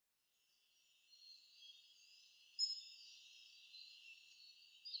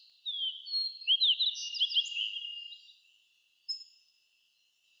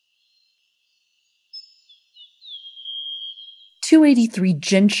283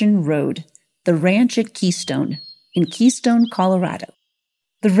 Gentian Road, the ranch at Keystone, in Keystone, Colorado.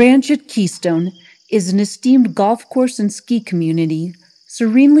 The ranch at Keystone is an esteemed golf course and ski community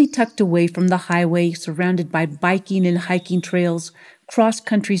serenely tucked away from the highway, surrounded by biking and hiking trails,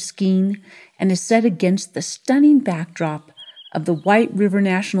 cross-country skiing, and is set against the stunning backdrop of the White River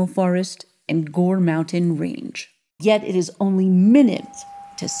National Forest and Gore Mountain Range. Yet it is only minutes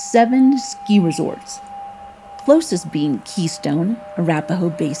to 7 ski resorts, closest being Keystone,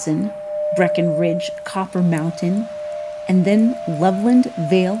 Arapahoe Basin, Breckenridge, Copper Mountain, and then Loveland,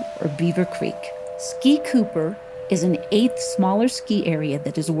 Vale, or Beaver Creek. Ski Cooper is an 8th smaller ski area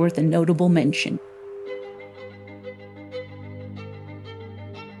that is worth a notable mention.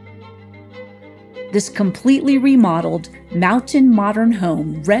 This completely remodeled mountain modern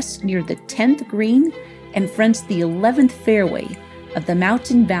home rests near the 10th green and fronts the 11th fairway of the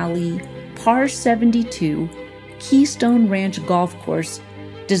Mountain Valley Par 72 Keystone Ranch Golf Course,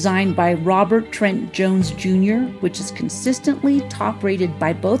 designed by Robert Trent Jones Jr., which is consistently top-rated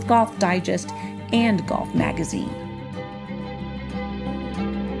by both Golf Digest and Golf Magazine.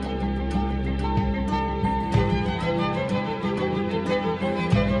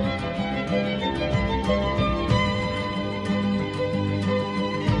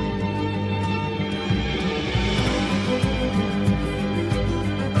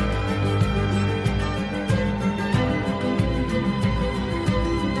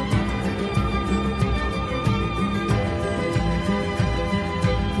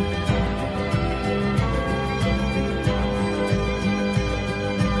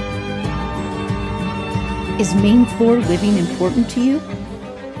 Is main floor living important to you?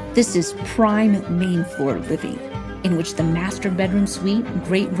 This is prime main floor living, in which the master bedroom suite,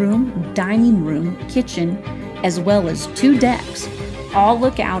 great room, dining room, kitchen, as well as 2 decks, all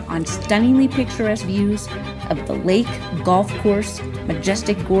look out on stunningly picturesque views of the lake, golf course,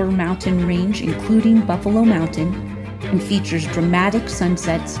 majestic Gore Mountain Range, including Buffalo Mountain, and features dramatic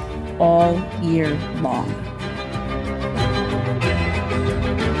sunsets all year long.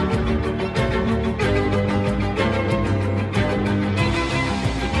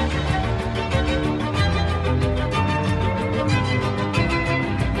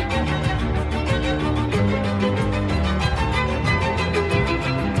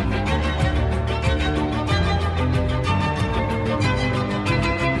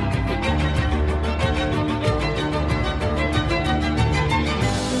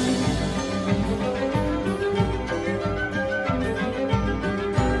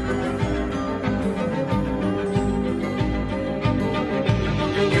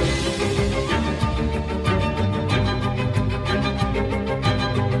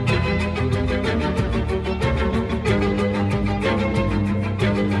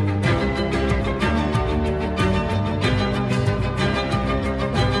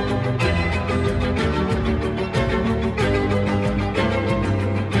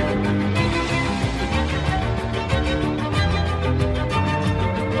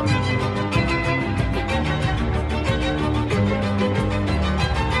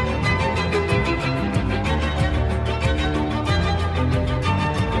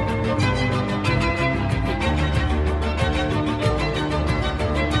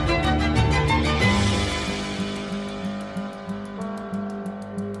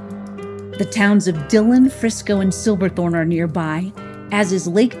 The towns of Dillon, Frisco, and Silverthorne are nearby, as is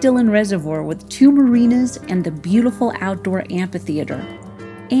Lake Dillon Reservoir with 2 marinas and the beautiful outdoor amphitheater,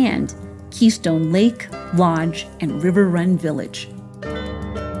 and Keystone Lake, Lodge, and River Run Village.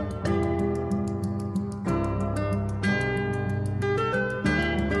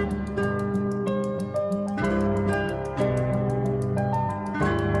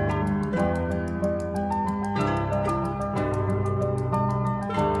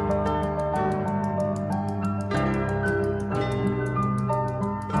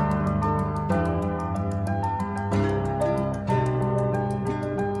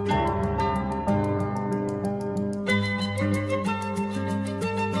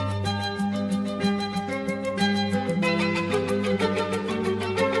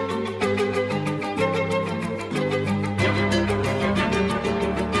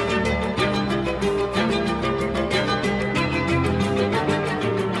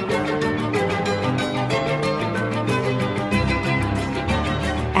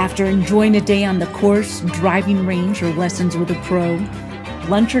 After enjoying a day on the course, driving range, or lessons with a pro,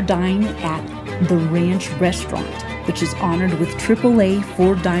 lunch or dine at the Ranch Restaurant, which is honored with AAA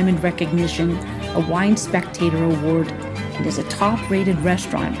 4-diamond recognition, a Wine Spectator Award, and is a top-rated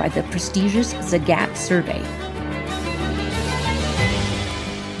restaurant by the prestigious Zagats survey.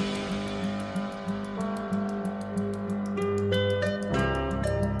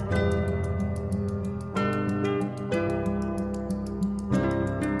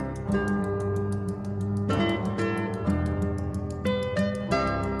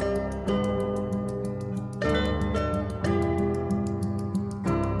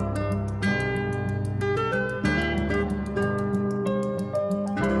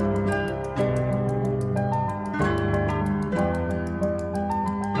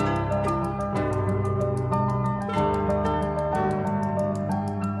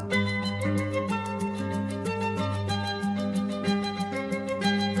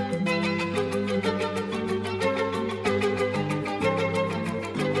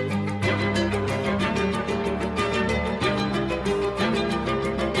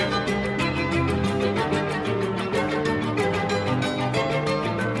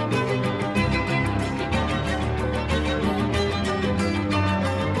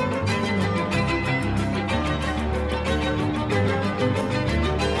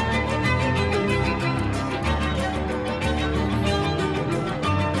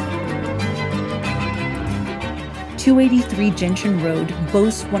 283 Gentian Road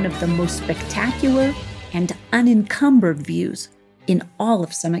boasts one of the most spectacular and unencumbered views in all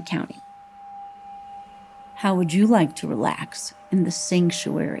of Summit County. How would you like to relax in the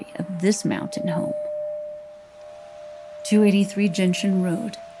sanctuary of this mountain home? 283 Gentian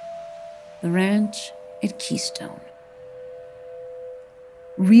Road, the ranch at Keystone.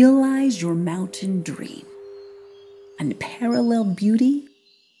 Realize your mountain dream, unparalleled beauty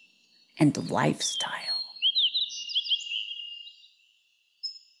and lifestyle.